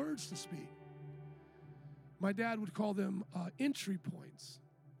give you the words to speak. My dad would call them entry points,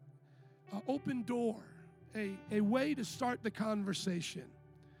 open door, a way to start the conversation.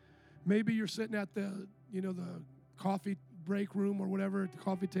 Maybe you're sitting at the coffee break room or whatever, at the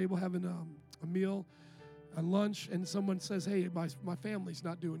coffee table having a meal, a lunch, and someone says, hey, my family's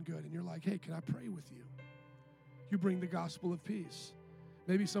not doing good. And you're like, hey, can I pray with you? You bring the gospel of peace.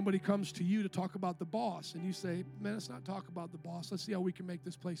 Maybe somebody comes to you to talk about the boss, and you say, man, let's not talk about the boss. Let's see how we can make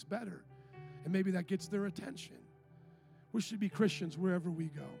this place better. And maybe that gets their attention. We should be Christians wherever we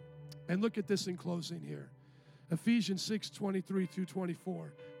go. And look at this in closing here. Ephesians 6:23 through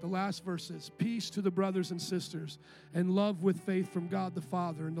 24. The last verses. Peace to the brothers and sisters, and love with faith from God the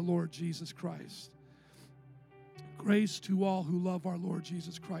Father and the Lord Jesus Christ. Grace to all who love our Lord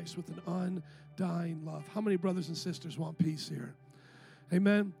Jesus Christ with an undying love. How many brothers and sisters want peace here?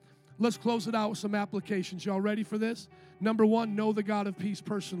 Amen. Let's close it out with some applications. Y'all ready for this? Number one, know the God of peace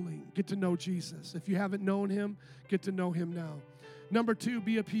personally. Get to know Jesus. If you haven't known Him, get to know Him now. Number two,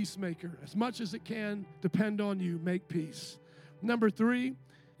 be a peacemaker. As much as it can depend on you, make peace. Number three,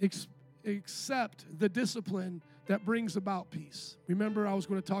 accept the discipline that brings about peace. Remember, I was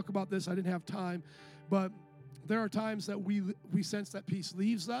going to talk about this. I didn't have time. But there are times that we sense that peace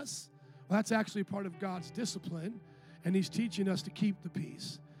leaves us. Well, that's actually part of God's discipline, and He's teaching us to keep the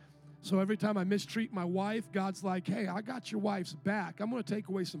peace. So every time I mistreat my wife, God's like, hey, I got your wife's back. I'm going to take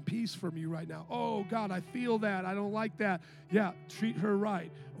away some peace from you right now. Oh, God, I feel that. I don't like that. Yeah, treat her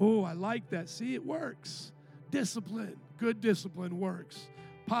right. Oh, I like that. See, it works. Discipline, good discipline works.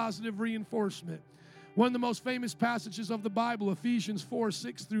 Positive reinforcement. One of the most famous passages of the Bible, Ephesians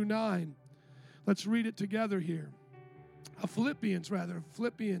 4:6 through 9. Let's read it together here. Philippians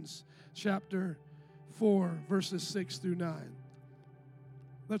chapter 4, verses 6 through 9.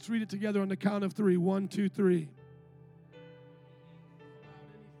 Let's read it together on the count of three. 1, 2, 3.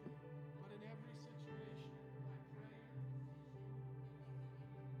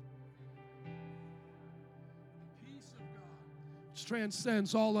 Peace of God, which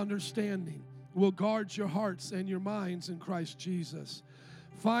transcends all understanding, will guard your hearts and your minds in Christ Jesus.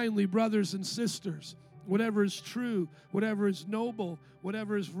 Finally, brothers and sisters, whatever is true, whatever is noble,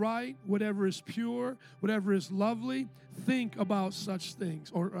 whatever is right, whatever is pure, whatever is lovely, think about such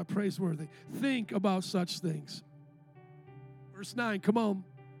things, or praiseworthy. Think about such things. Verse 9, come on.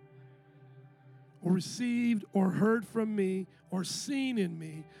 Or received or heard from me or seen in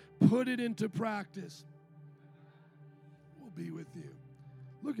me, put it into practice. We'll be with you.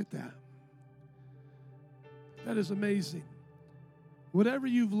 Look at that. That is amazing. Whatever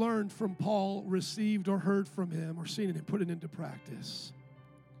you've learned from Paul, received or heard from him or seen in him, put it into practice.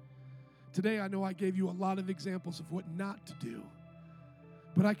 Today, I know I gave you a lot of examples of what not to do,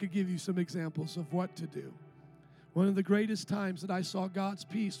 but I could give you some examples of what to do. One of the greatest times that I saw God's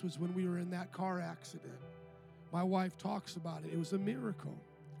peace was when we were in that car accident. My wife talks about it. It was a miracle.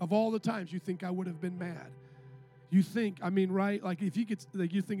 Of all the times you think I would have been mad. You think, right? Like if you get,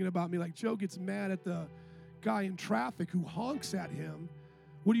 like you're thinking about me, like Joe gets mad at the guy in traffic who honks at him.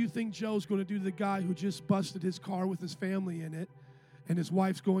 What do you think Joe's going to do to the guy who just busted his car with his family in it and his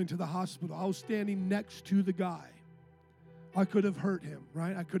wife's going to the hospital? I was standing next to the guy. I could have hurt him,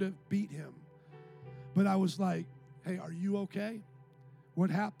 right? I could have beat him. But I was like, hey, are you okay?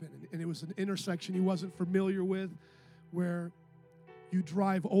 What happened? And it was an intersection he wasn't familiar with where you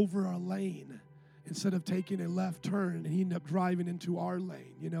drive over a lane instead of taking a left turn, and he ended up driving into our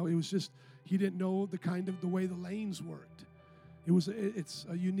lane. You know, it was just, he didn't know the way the lanes worked. It's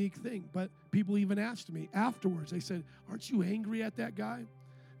a unique thing. But people even asked me afterwards, they said, aren't you angry at that guy?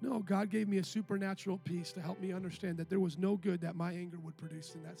 No, God gave me a supernatural peace to help me understand that there was no good that my anger would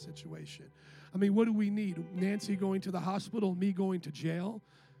produce in that situation. What do we need? Nancy going to the hospital, me going to jail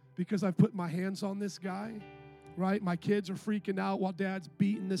because I've put my hands on this guy, right? My kids are freaking out while Dad's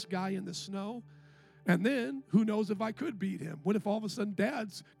beating this guy in the snow. And then, who knows if I could beat him? What if all of a sudden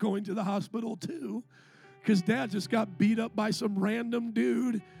Dad's going to the hospital too? Because Dad just got beat up by some random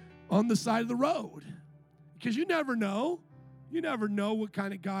dude on the side of the road. Because you never know. You never know what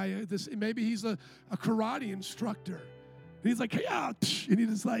kind of guy this. Maybe he's a karate instructor. And he's like, hey, and he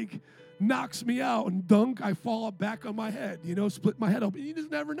just like knocks me out and dunk. I fall back on my head, split my head open. You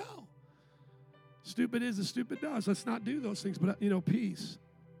just never know. Stupid is as stupid does. Let's not do those things, but peace.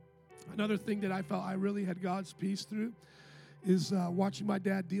 Another thing that I felt I really had God's peace through is watching my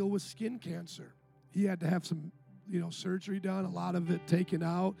dad deal with skin cancer. He had to have some, surgery done, a lot of it taken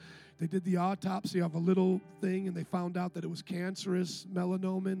out. They did the autopsy of a little thing, and they found out that it was cancerous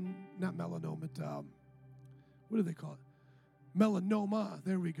melanoma. What do they call it? Melanoma.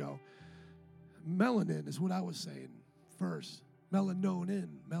 There we go. Melanin is what I was saying first. Melatonin.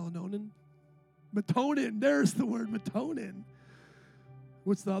 Melatonin. There's the word melatonin.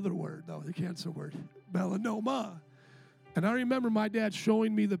 What's the other word, though? The cancer word. Melanoma. And I remember my dad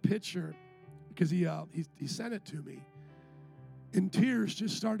showing me the picture because he sent it to me. And tears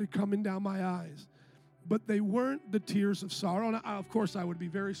just started coming down my eyes. But they weren't the tears of sorrow. And of course, I would be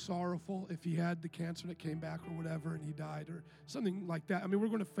very sorrowful if he had the cancer that came back or whatever and he died or something like that. We're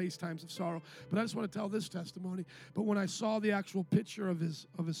going to face times of sorrow. But I just want to tell this testimony. But when I saw the actual picture of his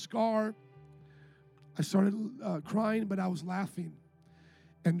scar, I started crying, but I was laughing.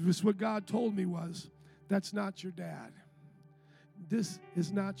 And just what God told me was, that's not your dad. This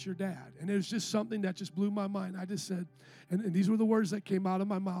is not your dad. And it was just something that just blew my mind. I just said, and these were the words that came out of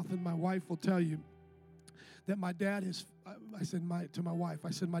my mouth, and my wife will tell you that my dad is, I said to my wife,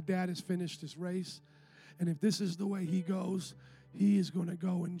 my dad has finished his race, and if this is the way he goes, he is going to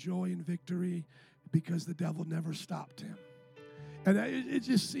go in joy and victory because the devil never stopped him. And it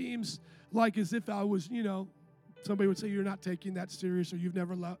just seems like as if I was, somebody would say you're not taking that serious or you've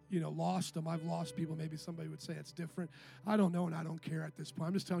never lost them. I've lost people. Maybe somebody would say it's different. I don't know, and I don't care at this point.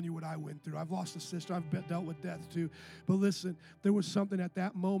 I'm just telling you what I went through. I've lost a sister. I've dealt with death too. But listen, there was something at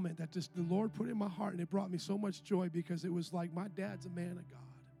that moment that just the Lord put in my heart, and it brought me so much joy because it was like my dad's a man of God.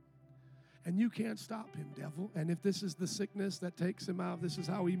 And you can't stop him, devil. And if this is the sickness that takes him out, this is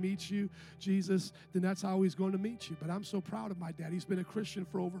how he meets you, Jesus, then that's how he's going to meet you. But I'm so proud of my dad. He's been a Christian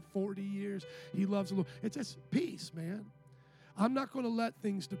for over 40 years. He loves the Lord. It's just peace, man. I'm not going to let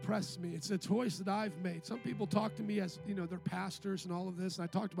things depress me. It's a choice that I've made. Some people talk to me as, they're pastors and all of this. And I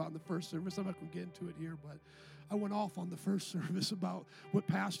talked about it in the first service. I'm not going to get into it here, but I went off on the first service about what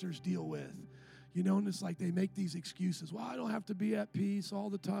pastors deal with. And it's like they make these excuses. Well, I don't have to be at peace all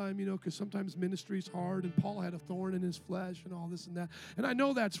the time, because sometimes ministry's hard, and Paul had a thorn in his flesh and all this and that. And I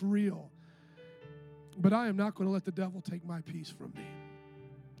know that's real. But I am not going to let the devil take my peace from me.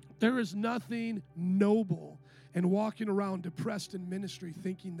 There is nothing noble in walking around depressed in ministry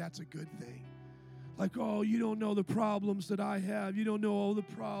thinking that's a good thing. Like, oh, you don't know the problems that I have. You don't know all the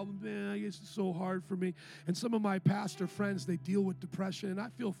problems. Man, I guess it's so hard for me. And some of my pastor friends, they deal with depression, and I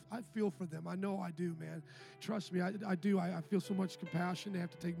feel for them. I know I do, man. Trust me, I do. I feel so much compassion. They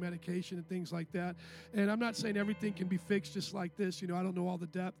have to take medication and things like that. And I'm not saying everything can be fixed just like this. You know, I don't know all the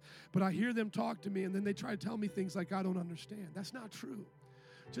depth. But I hear them talk to me, and then they try to tell me things like I don't understand. That's not true.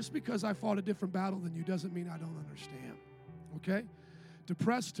 Just because I fought a different battle than you doesn't mean I don't understand. Okay?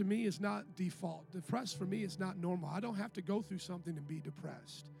 Depressed to me is not default. Depressed for me is not normal. I don't have to go through something and be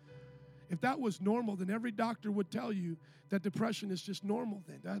depressed. If that was normal, then every doctor would tell you that depression is just normal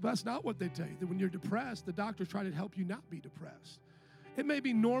then. That's not what they tell you. That when you're depressed, the doctor try to help you not be depressed. It may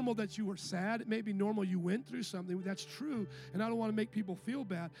be normal that you were sad. It may be normal you went through something. That's true, and I don't want to make people feel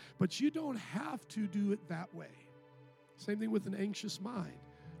bad, but you don't have to do it that way. Same thing with an anxious mind.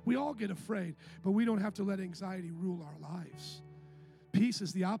 We all get afraid, but we don't have to let anxiety rule our lives. Peace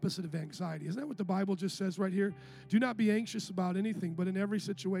is the opposite of anxiety. Isn't that what the Bible just says right here? Do not be anxious about anything, but in every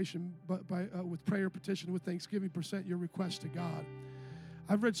situation, with prayer, petition, with thanksgiving, present your request to God.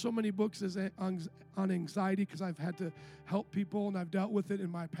 I've read so many books on anxiety because I've had to help people, and I've dealt with it in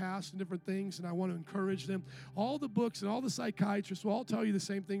my past and different things, and I want to encourage them. All the books and all the psychiatrists will all tell you the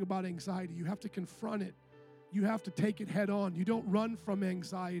same thing about anxiety. You have to confront it. You have to take it head on. You don't run from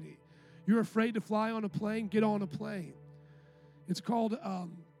anxiety. You're afraid to fly on a plane? Get on a plane. It's called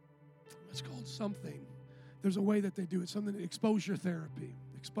something. There's a way that they do it, something, exposure therapy.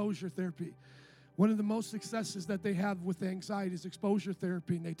 Exposure therapy. One of the most successes that they have with anxiety is exposure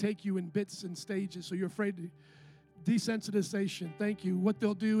therapy, and they take you in bits and stages, so you're afraid to desensitization. Thank you. What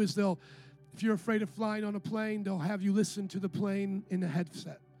they'll do is if you're afraid of flying on a plane, they'll have you listen to the plane in a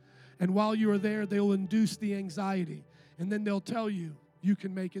headset. And while you are there, they'll induce the anxiety, and then they'll tell you, you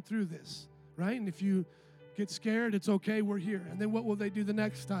can make it through this, right? And if you get scared, it's okay, we're here. And then what will they do the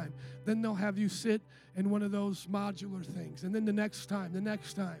next time? Then they'll have you sit in one of those modular things. And then the next time,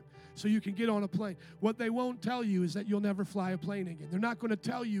 so you can get on a plane. What they won't tell you is that you'll never fly a plane again. They're not going to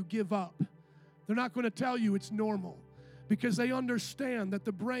tell you give up. They're not going to tell you it's normal, because they understand that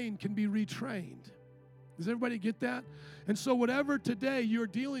the brain can be retrained. Does everybody get that? And so whatever today you're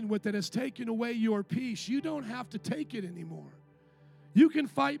dealing with that has taken away your peace, you don't have to take it anymore. You can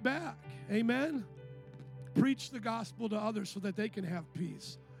fight back. Amen? Preach the gospel to others so that they can have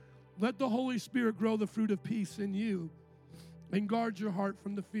peace. Let the Holy Spirit grow the fruit of peace in you, and guard your heart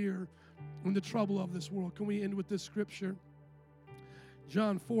from the fear and the trouble of this world. Can we end with this scripture?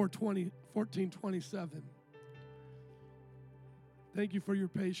 John 14:27. Thank you for your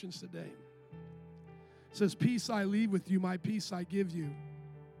patience today. It says, peace I leave with you, my peace I give you.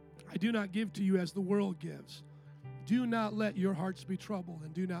 I do not give to you as the world gives. Do not let your hearts be troubled,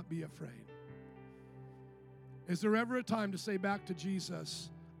 and do not be afraid. Is there ever a time to say back to Jesus,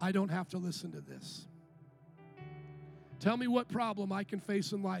 I don't have to listen to this? Tell me what problem I can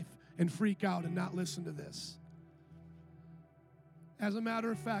face in life and freak out and not listen to this. As a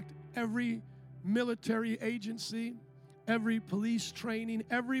matter of fact, every military agency, every police training,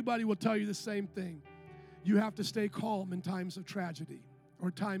 everybody will tell you the same thing. You have to stay calm in times of tragedy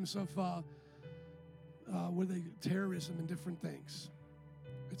or times of terrorism and different things.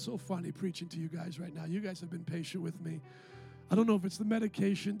 It's so funny preaching to you guys right now. You guys have been patient with me. I don't know if it's the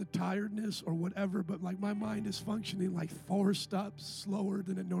medication, the tiredness, or whatever, but like my mind is functioning like 4 steps slower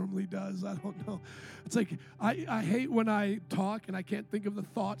than it normally does. I don't know. It's like I hate when I talk and I can't think of the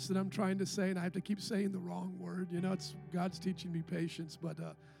thoughts that I'm trying to say, and I have to keep saying the wrong word. You know, it's God's teaching me patience. But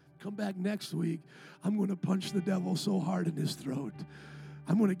come back next week. I'm going to punch the devil so hard in his throat.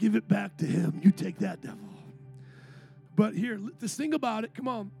 I'm going to give it back to him. You take that, devil. But here, this thing about it, come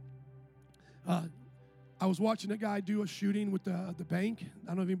on. I was watching a guy do a shooting with the bank. I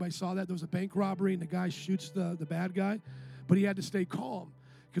don't know if anybody saw that. There was a bank robbery, and the guy shoots the bad guy. But he had to stay calm,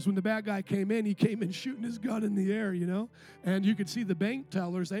 because when the bad guy came in, he came in shooting his gun in the air, you know. And you could see the bank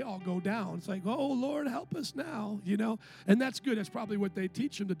tellers, they all go down. It's like, oh, Lord, help us now, you know. And that's good. That's probably what they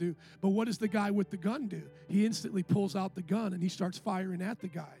teach him to do. But what does the guy with the gun do? He instantly pulls out the gun, and he starts firing at the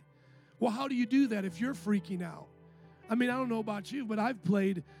guy. Well, how do you do that if you're freaking out? I mean, I don't know about you, but I've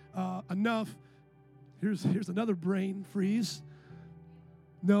played enough. Here's another brain freeze.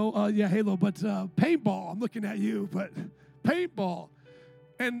 No, Halo, but paintball. I'm looking at you, but paintball.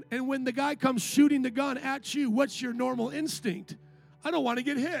 And when the guy comes shooting the gun at you, what's your normal instinct? I don't want to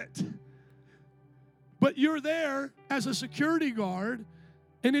get hit. But you're there as a security guard,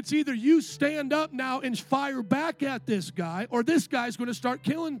 and it's either you stand up now and fire back at this guy, or this guy's going to start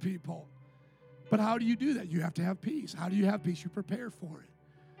killing people. But how do you do that? You have to have peace. How do you have peace? You prepare for it.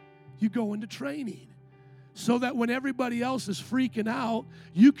 You go into training. so that when everybody else is freaking out,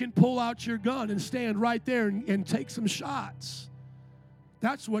 you can pull out your gun and stand right there and take some shots.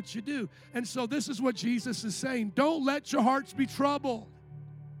 That's what you do. And so this is what Jesus is saying. Don't let your hearts be troubled.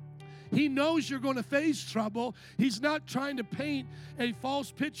 He knows you're going to face trouble. He's not trying to paint a false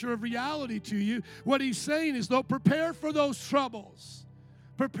picture of reality to you. What he's saying is, though, prepare for those troubles.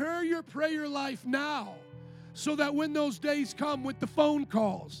 Prepare your prayer life now so that when those days come with the phone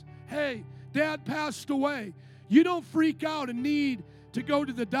calls, hey, Dad passed away, you don't freak out and need to go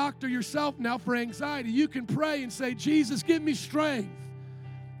to the doctor yourself now for anxiety. You can pray and say, Jesus, give me strength.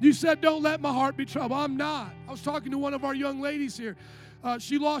 You said, don't let my heart be troubled. I'm not. I was talking to one of our young ladies here.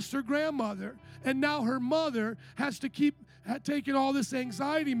 She lost her grandmother, and now her mother has to keep taking all this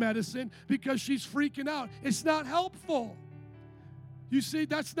anxiety medicine because she's freaking out. It's not helpful. You see,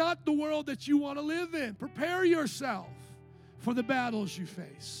 that's not the world that you want to live in. Prepare yourself for the battles you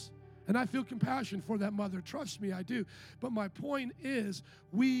face. And I feel compassion for that mother. Trust me, I do. But my point is,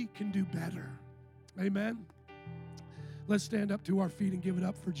 we can do better. Amen? Let's stand up to our feet and give it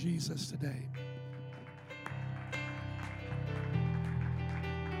up for Jesus today.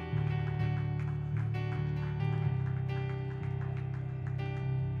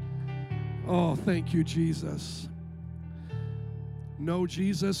 Oh, thank you, Jesus. No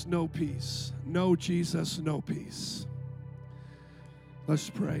Jesus, no peace. No Jesus, no peace. Let's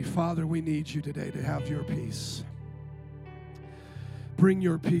pray. Father, we need you today to have your peace. Bring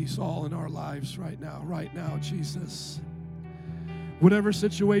your peace all in our lives right now, Jesus. Whatever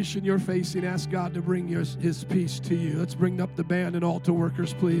situation you're facing, ask God to bring his peace to you. Let's bring up the band and altar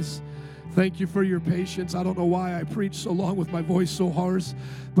workers, please. Thank you for your patience. I don't know why I preach so long with my voice so hoarse,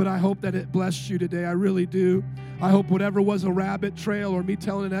 but I hope that it blessed you today. I really do. I hope whatever was a rabbit trail or me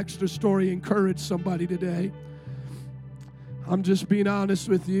telling an extra story encouraged somebody today. I'm just being honest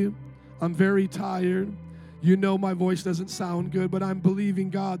with you. I'm very tired. You know my voice doesn't sound good, but I'm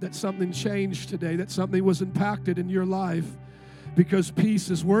believing God that something changed today, that something was impacted in your life, because peace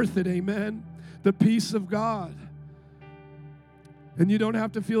is worth it, amen? The peace of God. And you don't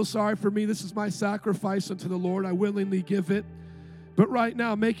have to feel sorry for me. This is my sacrifice unto the Lord. I willingly give it. But right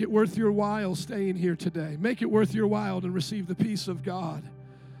now, make it worth your while staying here today. Make it worth your while to receive the peace of God.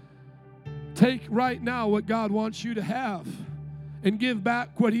 Take right now what God wants you to have and give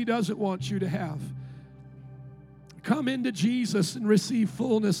back what he doesn't want you to have. Come into Jesus and receive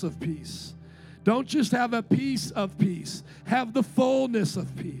fullness of peace. Don't just have a piece of peace. Have the fullness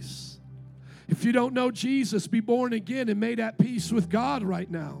of peace. If you don't know Jesus, be born again and made at peace with God right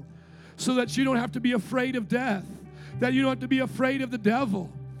now, so that you don't have to be afraid of death, that you don't have to be afraid of the devil.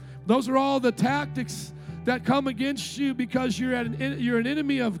 Those are all the tactics that come against you because you're an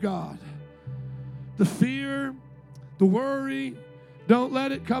enemy of God. The fear, the worry, don't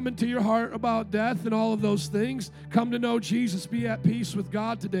let it come into your heart about death and all of those things. Come to know Jesus. Be at peace with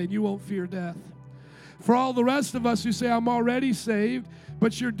God today, and you won't fear death. For all the rest of us who say, I'm already saved,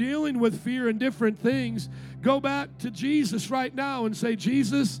 but you're dealing with fear and different things, go back to Jesus right now and say,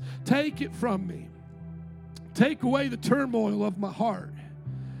 Jesus, take it from me. Take away the turmoil of my heart.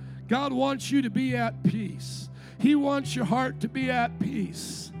 God wants you to be at peace. He wants your heart to be at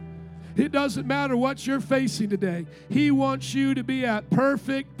peace. It doesn't matter what you're facing today. He wants you to be at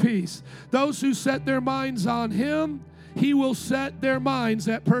perfect peace. Those who set their minds on him, he will set their minds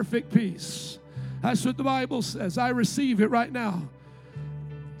at perfect peace. That's what the Bible says. I receive it right now.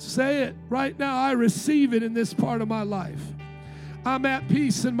 Say it right now. I receive it in this part of my life. I'm at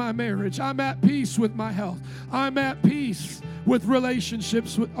peace in my marriage. I'm at peace with my health. I'm at peace with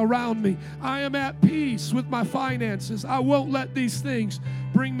relationships around me. I am at peace with my finances. I won't let these things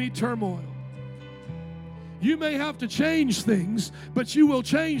bring me turmoil. You may have to change things, but you will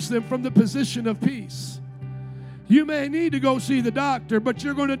change them from the position of peace. You may need to go see the doctor, but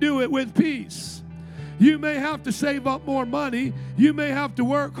you're going to do it with peace. You may have to save up more money. You may have to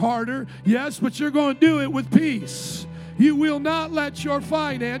work harder, yes, but you're going to do it with peace. You will not let your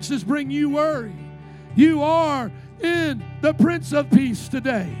finances bring you worry. You are in the Prince of Peace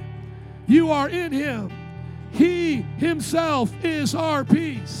today. You are in him. He himself is our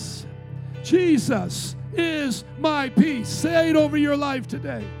peace. Jesus is my peace. Say it over your life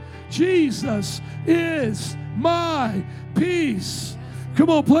today. Jesus is my peace. Come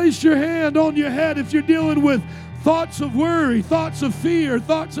on, place your hand on your head if you're dealing with thoughts of worry, thoughts of fear,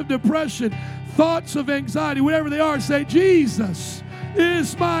 thoughts of depression, thoughts of anxiety, whatever they are. Say, Jesus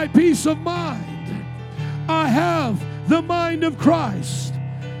is my peace of mind. I have the mind of Christ.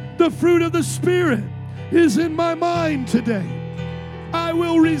 The fruit of the Spirit is in my mind today. I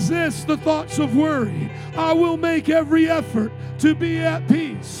will resist the thoughts of worry. I will make every effort to be at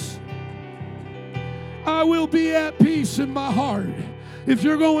peace. I will be at peace in my heart. If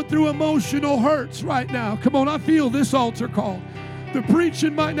you're going through emotional hurts right now, come on, I feel this altar call. The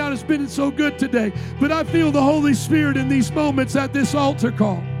preaching might not have been so good today, but I feel the Holy Spirit in these moments at this altar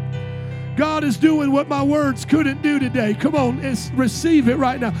call. God is doing what my words couldn't do today. Come on, receive it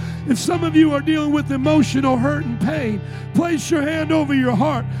right now. If some of you are dealing with emotional hurt and pain, place your hand over your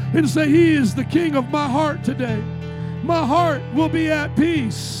heart and say, He is the King of my heart today. My heart will be at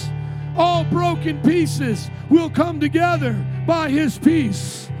peace. All broken pieces will come together by His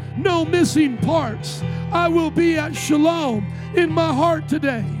peace. No missing parts. I will be at shalom in my heart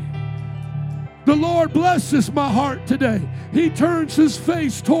today. The Lord blesses my heart today. He turns His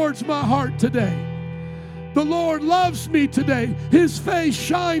face towards my heart today. The Lord loves me today. His face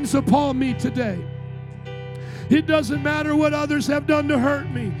shines upon me today. It doesn't matter what others have done to hurt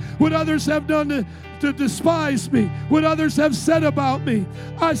me, what others have done to despise me, what others have said about me.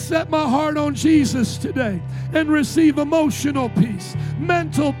 I set my heart on Jesus today and receive emotional peace,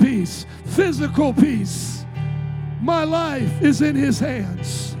 mental peace, physical peace. My life is in His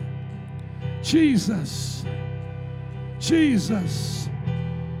hands. Jesus. Jesus.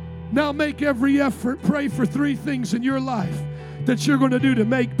 Now make every effort. Pray for 3 things in your life that you're going to do to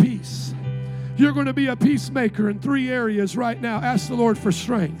make peace. You're going to be a peacemaker in 3 areas right now. Ask the Lord for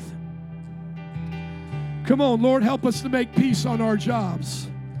strength. Come on, Lord, help us to make peace on our jobs.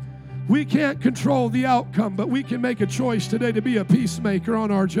 We can't control the outcome, but we can make a choice today to be a peacemaker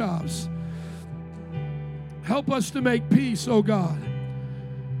on our jobs. Help us to make peace, oh God,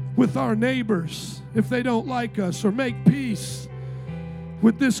 with our neighbors if they don't like us, or make peace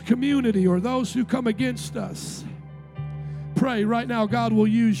with this community or those who come against us. Pray right now, God will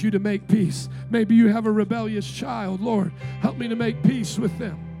use you to make peace. Maybe you have a rebellious child. Lord, help me to make peace with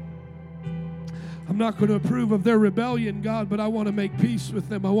them. I'm not going to approve of their rebellion, God, but I want to make peace with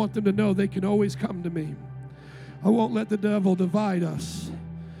them. I want them to know they can always come to me. I won't let the devil divide us.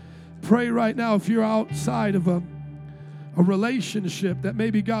 Pray right now if you're outside of a relationship that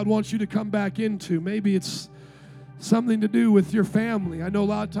maybe God wants you to come back into. Maybe it's something to do with your family. I know a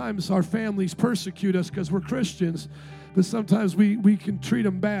lot of times our families persecute us because we're Christians, but sometimes we can treat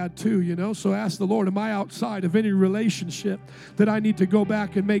them bad too, you know. So ask the Lord, am I outside of any relationship that I need to go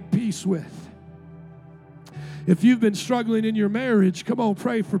back and make peace with? If you've been struggling in your marriage, come on,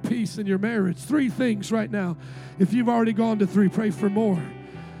 pray for peace in your marriage. 3 things right now. If you've already gone to 3, pray for more.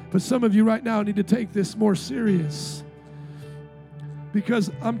 But some of you right now need to take this more serious.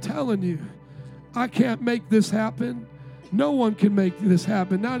 Because I'm telling you, I can't make this happen. No one can make this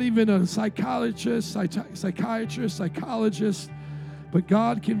happen. Not even a psychiatrist. But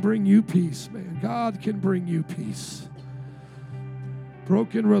God can bring you peace, man. God can bring you peace.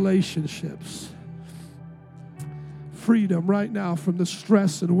 Broken relationships. Freedom right now from the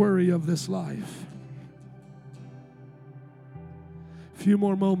stress and worry of this life. A few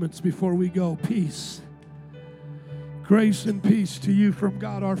more moments before we go. Peace. Grace and peace to you from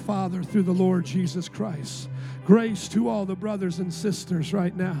God our Father through the Lord Jesus Christ. Grace to all the brothers and sisters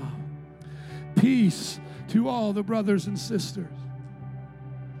right now. Peace to all the brothers and sisters.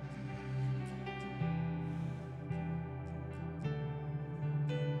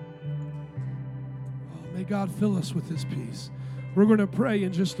 May God fill us with His peace. We're going to pray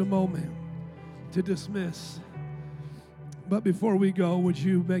in just a moment to dismiss. But before we go, would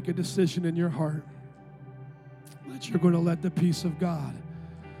you make a decision in your heart that you're going to let the peace of God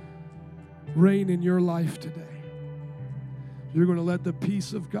reign in your life today? You're going to let the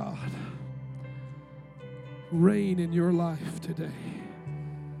peace of God reign in your life today.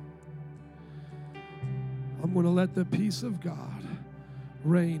 I'm going to let the peace of God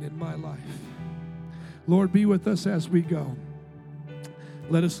reign in my life. Lord, be with us as we go.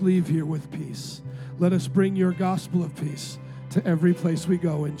 Let us leave here with peace. Let us bring your gospel of peace to every place we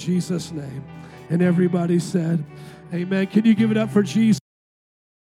go in Jesus' name. And everybody said, amen. Can you give it up for Jesus?